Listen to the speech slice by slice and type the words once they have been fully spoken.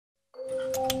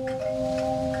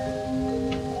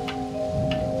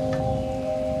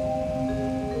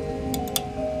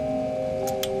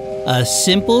A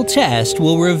simple test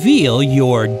will reveal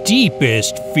your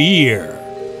deepest fear.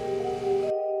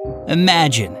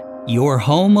 Imagine you're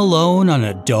home alone on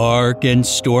a dark and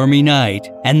stormy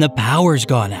night and the power's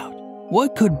gone out.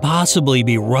 What could possibly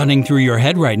be running through your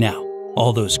head right now?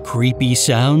 All those creepy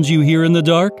sounds you hear in the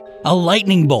dark? A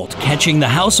lightning bolt catching the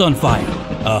house on fire?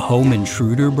 A home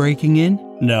intruder breaking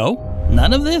in? No?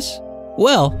 None of this?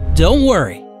 Well, don't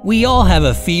worry. We all have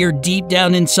a fear deep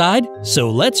down inside, so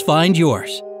let's find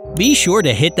yours. Be sure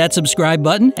to hit that subscribe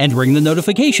button and ring the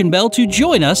notification bell to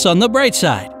join us on the bright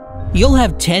side. You'll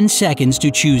have 10 seconds to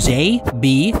choose A,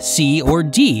 B, C, or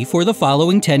D for the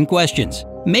following 10 questions.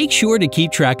 Make sure to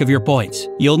keep track of your points.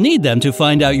 You'll need them to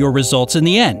find out your results in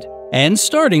the end. And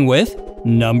starting with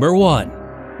number 1.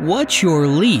 What's your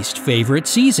least favorite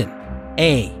season?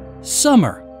 A.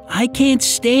 Summer. I can't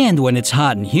stand when it's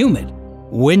hot and humid.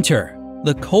 Winter.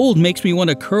 The cold makes me want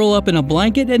to curl up in a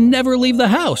blanket and never leave the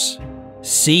house.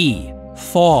 C.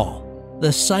 Fall.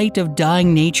 The sight of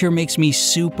dying nature makes me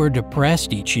super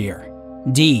depressed each year.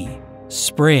 D.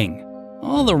 Spring.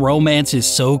 All the romance is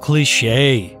so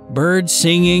cliché. Birds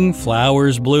singing,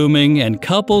 flowers blooming, and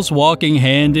couples walking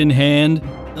hand in hand.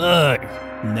 Ugh,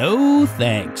 no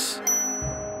thanks.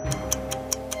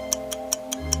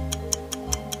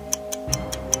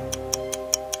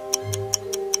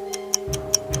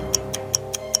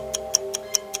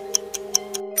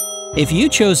 If you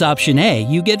chose option A,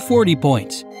 you get 40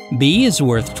 points. B is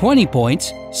worth 20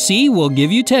 points, C will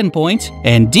give you 10 points,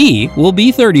 and D will be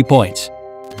 30 points.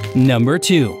 Number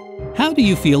 2. How do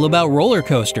you feel about roller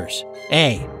coasters?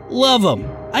 A. Love them.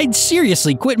 I'd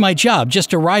seriously quit my job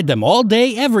just to ride them all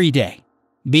day, every day.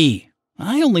 B.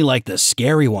 I only like the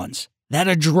scary ones. That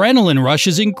adrenaline rush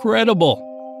is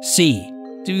incredible. C.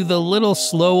 Do the little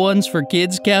slow ones for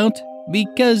kids count?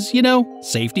 Because,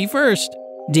 safety first.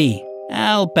 D.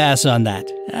 I'll pass on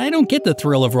that. I don't get the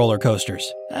thrill of roller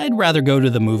coasters. I'd rather go to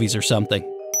the movies or something.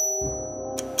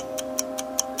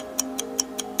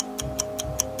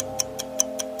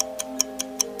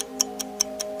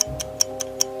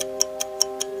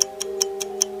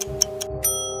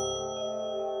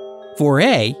 For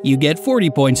A, you get 40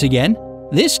 points again.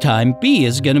 This time, B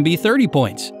is going to be 30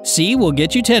 points. C will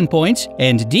get you 10 points,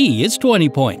 and D is 20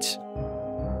 points.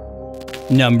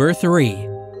 Number 3.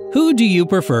 Who do you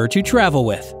prefer to travel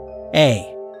with?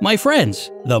 A. My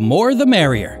friends. The more the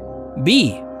merrier.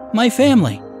 B. My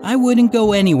family. I wouldn't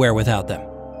go anywhere without them.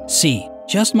 C.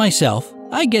 Just myself.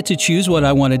 I get to choose what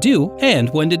I want to do and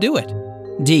when to do it.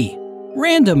 D.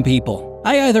 Random people.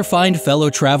 I either find fellow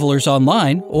travelers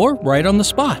online or right on the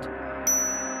spot.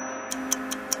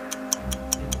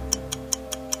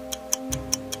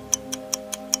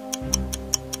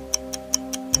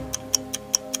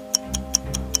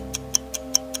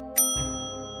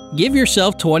 Give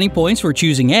yourself 20 points for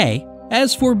choosing A.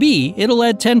 As for B, it'll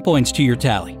add 10 points to your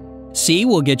tally. C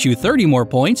will get you 30 more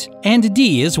points, and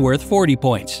D is worth 40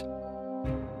 points.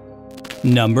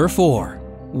 Number 4.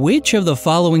 Which of the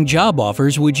following job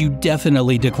offers would you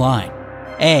definitely decline?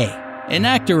 A. An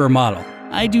actor or model.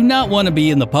 I do not want to be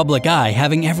in the public eye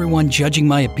having everyone judging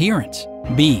my appearance.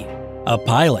 B. A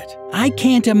pilot. I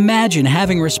can't imagine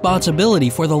having responsibility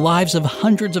for the lives of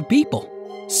hundreds of people.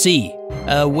 C.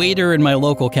 A waiter in my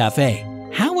local cafe.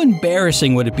 How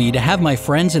embarrassing would it be to have my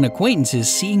friends and acquaintances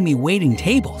seeing me waiting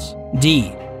tables?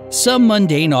 D. Some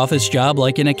mundane office job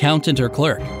like an accountant or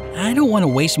clerk. I don't want to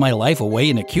waste my life away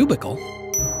in a cubicle.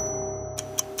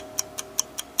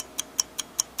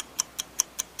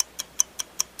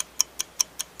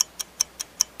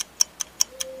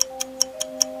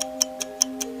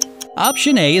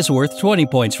 Option A is worth 20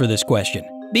 points for this question.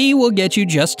 B will get you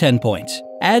just 10 points.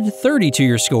 Add 30 to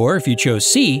your score if you chose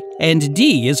C, and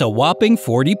D is a whopping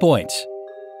 40 points.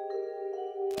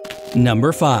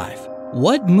 Number 5.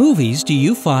 What movies do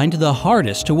you find the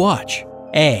hardest to watch?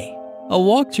 A. A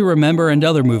Walk to Remember and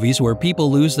other movies where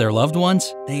people lose their loved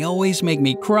ones. They always make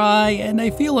me cry and I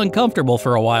feel uncomfortable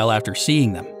for a while after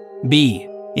seeing them. B.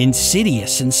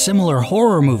 Insidious and similar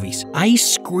horror movies. I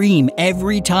scream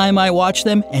every time I watch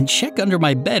them and check under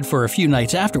my bed for a few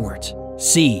nights afterwards.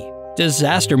 C.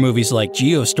 Disaster movies like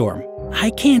Geostorm. I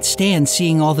can't stand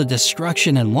seeing all the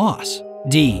destruction and loss.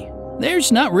 D.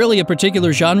 There's not really a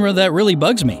particular genre that really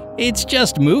bugs me. It's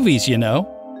just movies,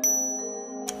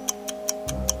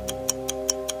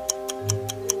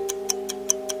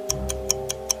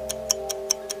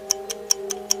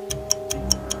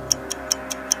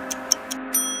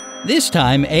 This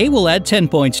time, A will add 10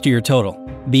 points to your total.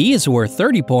 B is worth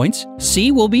 30 points,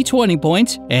 C will be 20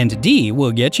 points, and D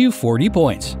will get you 40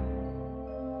 points.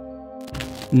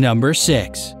 Number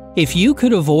 6. If you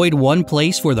could avoid one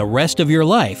place for the rest of your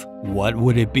life, what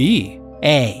would it be?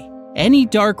 A. Any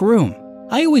dark room.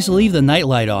 I always leave the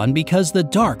nightlight on because the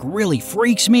dark really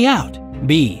freaks me out.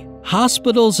 B.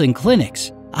 Hospitals and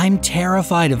clinics. I'm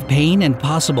terrified of pain and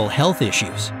possible health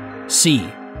issues. C.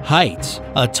 Heights.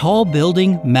 A tall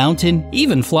building, mountain,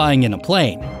 even flying in a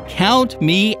plane. Count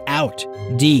me out.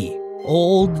 D.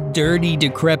 Old, dirty,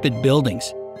 decrepit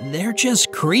buildings. They're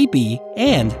just creepy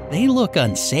and they look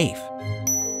unsafe.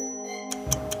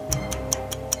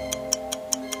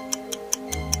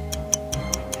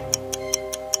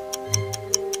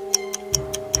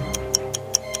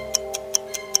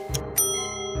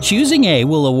 Choosing A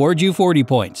will award you 40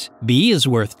 points, B is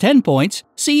worth 10 points,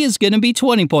 C is gonna be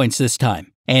 20 points this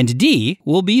time, and D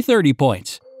will be 30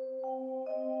 points.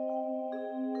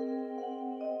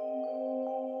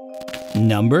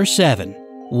 Number 7.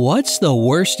 What's the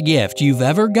worst gift you've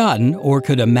ever gotten or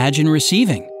could imagine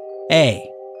receiving? A.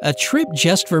 A trip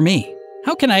just for me.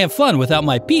 How can I have fun without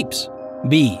my peeps?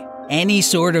 B. Any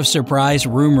sort of surprise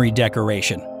room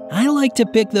redecoration. I like to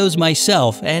pick those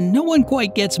myself and no one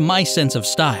quite gets my sense of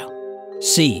style.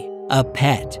 C. A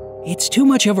pet. It's too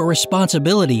much of a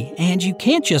responsibility and you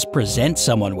can't just present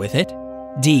someone with it.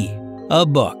 D. A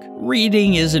book.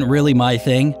 Reading isn't really my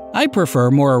thing. I prefer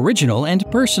more original and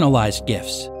personalized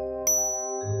gifts.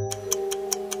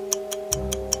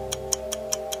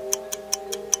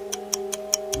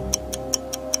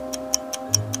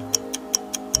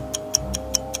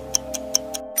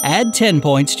 Add 10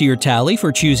 points to your tally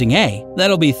for choosing A.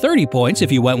 That'll be 30 points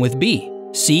if you went with B.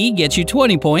 C gets you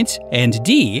 20 points, and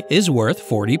D is worth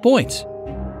 40 points.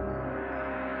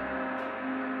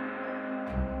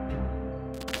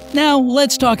 Now,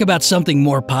 let's talk about something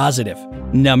more positive.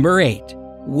 Number 8.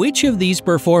 Which of these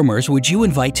performers would you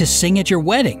invite to sing at your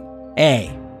wedding?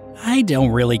 A. I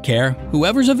don't really care.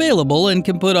 Whoever's available and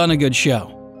can put on a good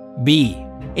show. B.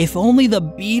 If only the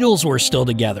Beatles were still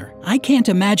together. I can't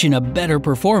imagine a better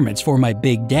performance for my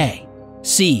big day.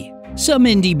 C. Some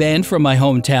indie band from my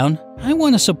hometown. I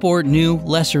want to support new,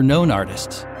 lesser-known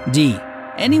artists. D.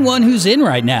 Anyone who's in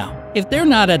right now. If they're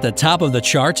not at the top of the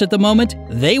charts at the moment,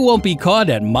 they won't be caught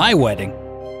at my wedding.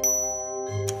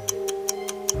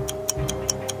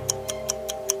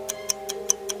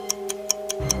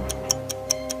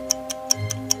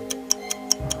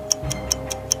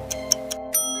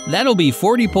 That'll be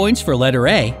 40 points for letter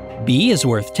A, B is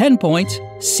worth 10 points,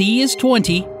 C is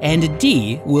 20, and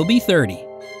D will be 30.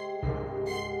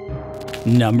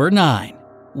 Number 9.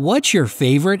 What's your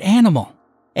favorite animal?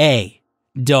 A.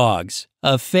 Dogs.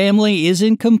 A family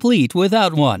isn't complete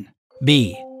without one.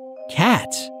 B.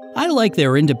 Cats. I like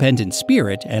their independent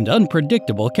spirit and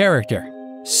unpredictable character.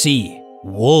 C.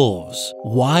 Wolves.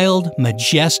 Wild,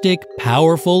 majestic,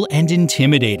 powerful, and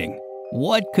intimidating.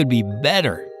 What could be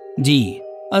better? D.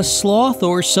 A sloth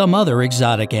or some other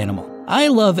exotic animal. I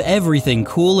love everything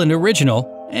cool and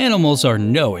original. Animals are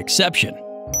no exception.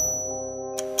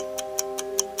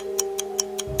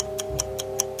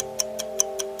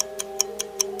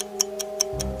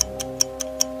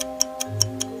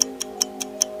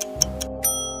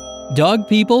 Dog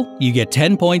people, you get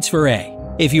 10 points for A.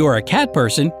 If you are a cat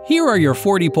person, here are your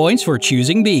 40 points for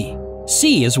choosing B.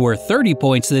 C is worth 30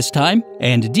 points this time,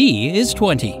 and D is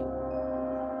 20.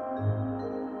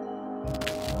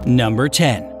 Number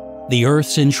 10. The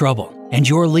Earth's in trouble, and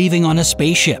you're leaving on a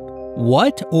spaceship.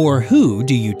 What or who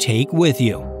do you take with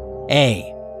you?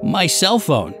 A. My cell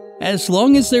phone. As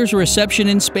long as there's reception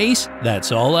in space,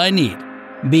 that's all I need.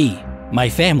 B. My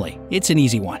family. It's an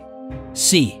easy one.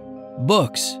 C.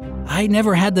 Books. I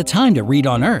never had the time to read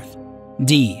on Earth.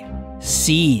 D.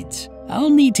 Seeds. I'll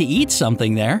need to eat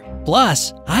something there.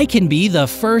 Plus, I can be the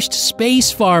first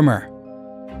space farmer.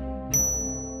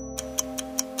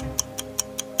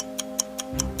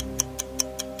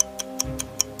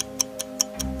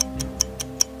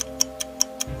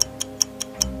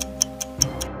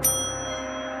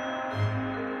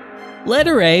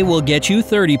 Letter A will get you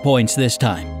 30 points this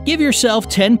time. Give yourself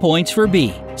 10 points for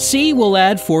B. C will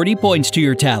add 40 points to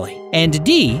your tally. And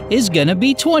D is gonna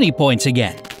be 20 points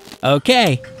again.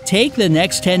 Okay, take the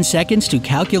next 10 seconds to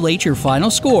calculate your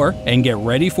final score and get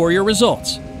ready for your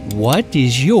results. What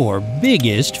is your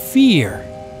biggest fear?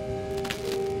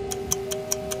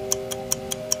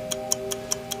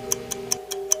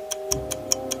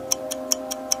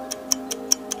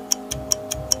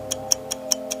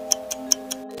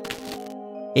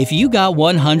 If you got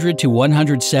 100 to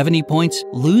 170 points,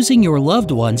 losing your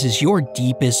loved ones is your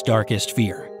deepest, darkest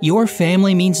fear. Your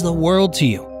family means the world to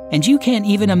you, and you can't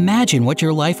even imagine what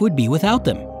your life would be without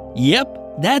them.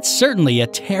 Yep, that's certainly a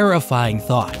terrifying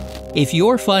thought. If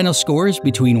your final score is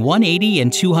between 180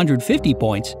 and 250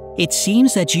 points, it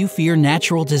seems that you fear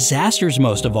natural disasters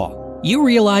most of all. You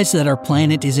realize that our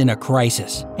planet is in a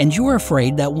crisis, and you're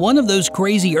afraid that one of those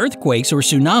crazy earthquakes or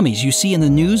tsunamis you see in the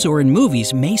news or in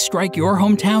movies may strike your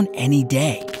hometown any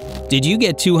day. Did you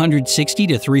get 260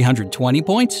 to 320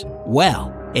 points?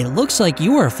 Well, it looks like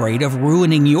you are afraid of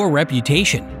ruining your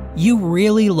reputation. You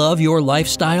really love your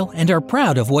lifestyle and are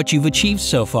proud of what you've achieved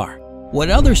so far. What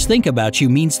others think about you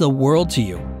means the world to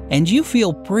you, and you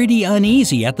feel pretty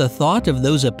uneasy at the thought of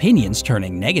those opinions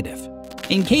turning negative.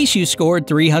 In case you scored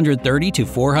 330 to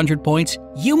 400 points,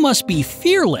 you must be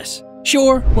fearless.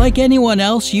 Sure, like anyone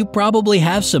else, you probably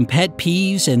have some pet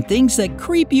peeves and things that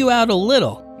creep you out a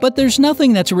little, but there's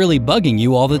nothing that's really bugging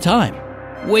you all the time.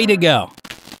 Way to go!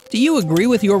 Do you agree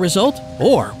with your result,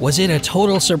 or was it a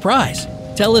total surprise?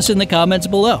 Tell us in the comments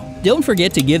below. Don't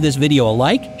forget to give this video a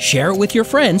like, share it with your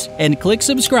friends, and click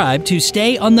subscribe to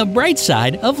stay on the bright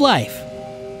side of life.